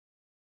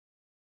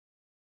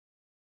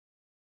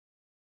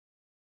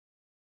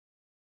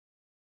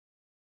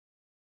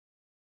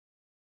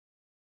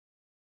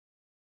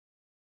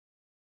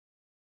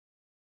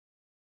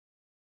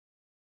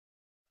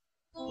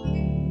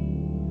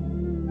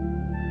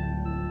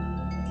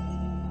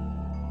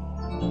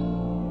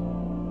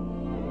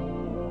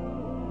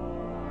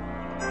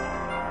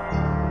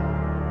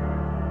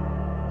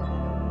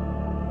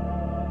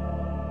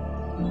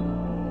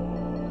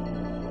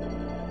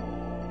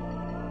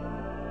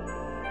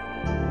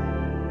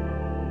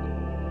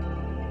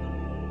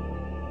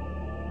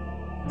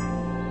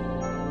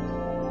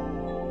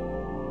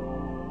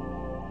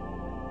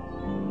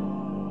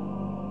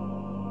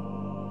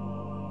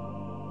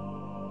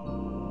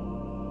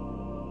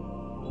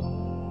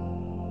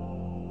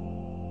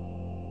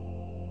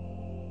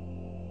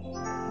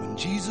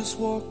Jesus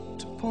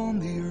walked upon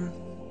the earth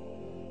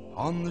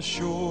on the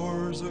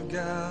shores of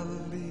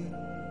Galilee.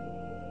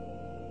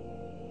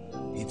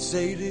 He'd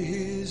say to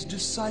his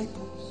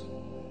disciples,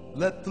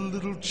 "Let the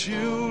little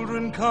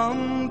children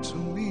come to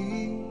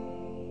me."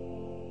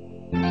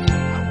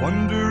 I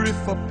wonder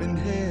if up in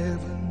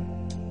heaven,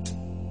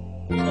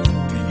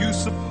 do you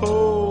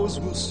suppose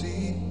we'll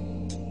see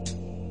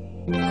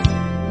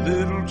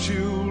little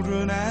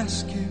children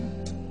ask him,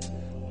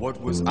 "What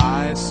was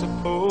I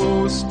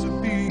supposed to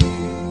be?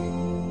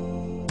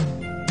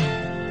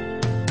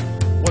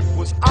 What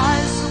was I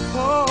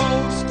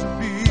supposed to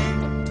be?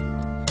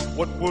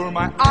 What were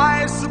my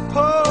eyes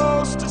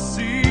supposed to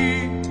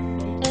see?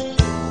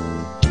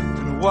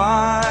 And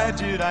why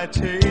did I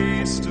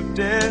taste of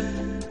death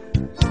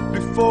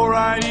before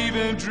I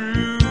even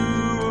drew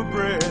a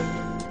breath?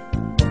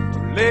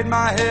 Laid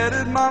my head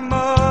at my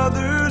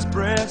mother's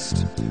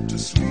breast to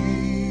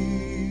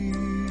sleep.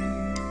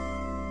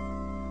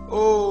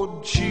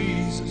 Oh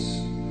Jesus,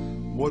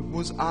 what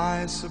was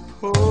I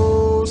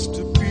supposed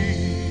to be?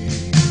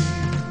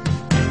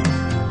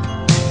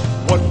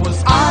 What was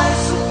I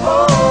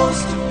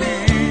supposed to be?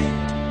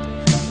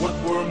 What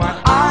were my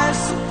eyes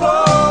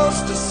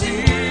supposed to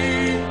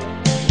see?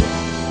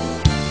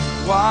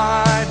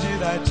 Why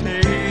did I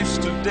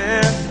taste of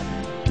death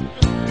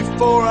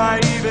before I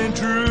even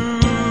drew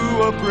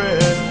a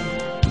breath?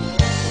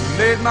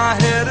 Laid my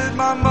head at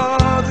my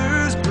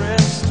mother's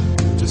breast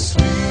to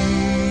sleep.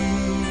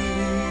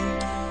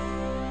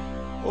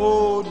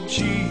 Oh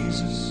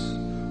Jesus,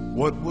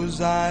 what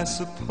was I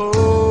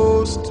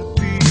supposed to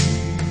be?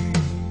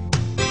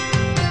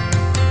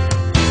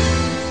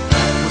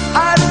 Was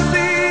I to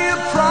be a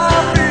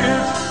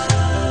prophet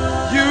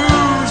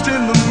used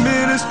in the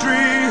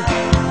ministry?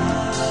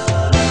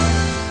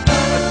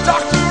 A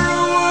doctor who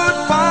would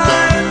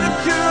find the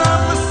cure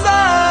for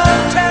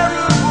some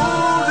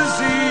terrible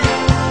disease?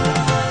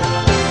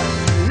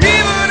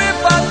 Even if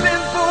I'd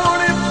been born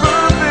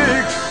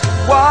imperfect,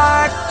 why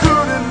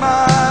couldn't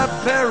my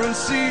parents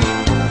see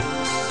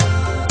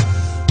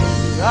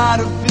I'd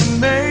have been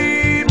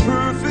made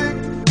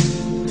perfect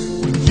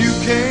when you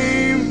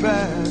came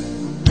back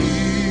for me?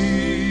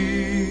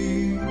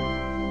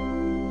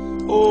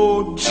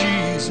 Oh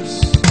Jesus,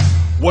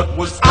 what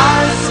was I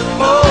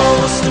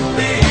supposed to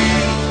be?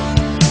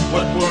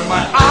 What were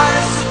my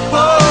eyes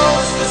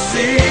supposed to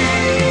see?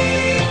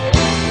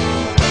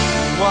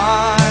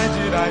 Why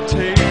did I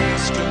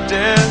taste of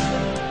death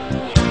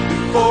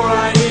before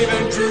I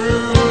even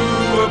drew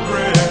a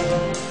breath?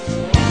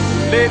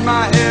 Laid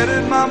my head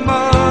in my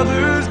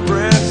mother's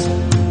breast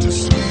to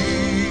sleep.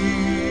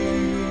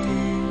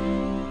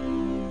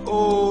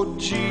 Oh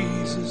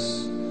Jesus,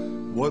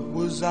 what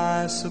was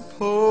I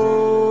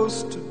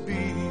supposed to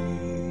be?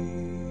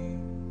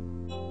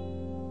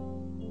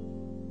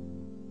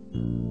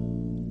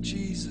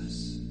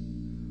 Jesus,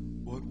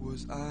 what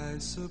was I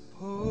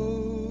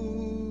supposed